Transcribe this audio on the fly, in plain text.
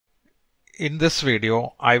In this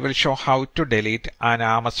video, I will show how to delete an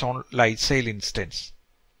Amazon Lightsail instance.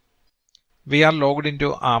 We are logged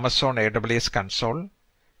into Amazon AWS console.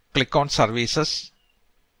 Click on Services,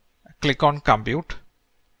 click on Compute,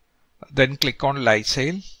 then click on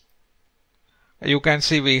Lightsail. You can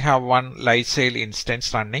see we have one Lightsail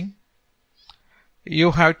instance running.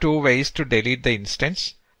 You have two ways to delete the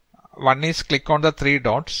instance. One is click on the three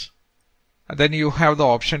dots, then you have the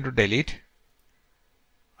option to delete.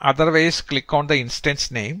 Other way is click on the instance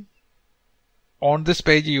name. On this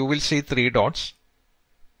page you will see three dots.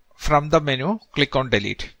 From the menu, click on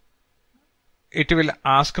delete. It will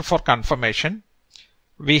ask for confirmation.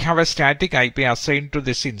 We have a static IP assigned to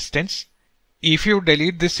this instance. If you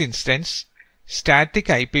delete this instance, static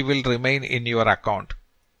IP will remain in your account.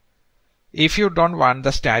 If you don't want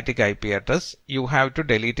the static IP address, you have to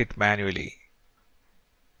delete it manually.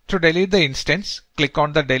 To delete the instance, click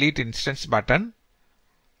on the Delete Instance button.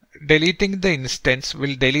 Deleting the instance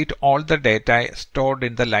will delete all the data stored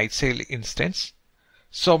in the Lightsail instance.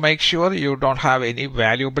 So make sure you don't have any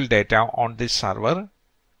valuable data on this server.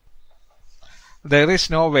 There is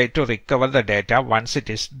no way to recover the data once it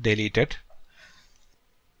is deleted.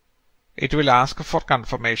 It will ask for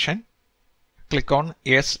confirmation. Click on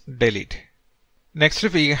Yes, Delete. Next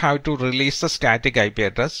we have to release the static IP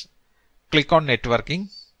address. Click on Networking.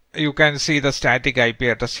 You can see the static IP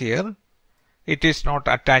address here. It is not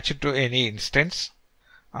attached to any instance.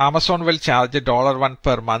 Amazon will charge $1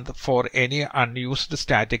 per month for any unused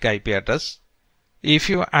static IP address. If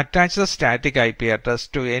you attach the static IP address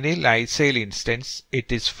to any Lightsail instance,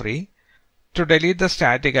 it is free. To delete the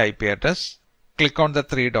static IP address, click on the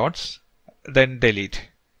three dots, then delete.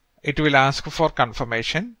 It will ask for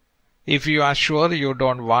confirmation. If you are sure you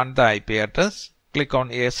don't want the IP address, click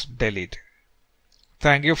on Yes, Delete.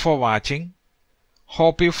 Thank you for watching.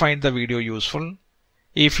 Hope you find the video useful.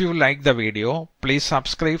 If you like the video, please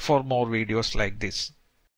subscribe for more videos like this.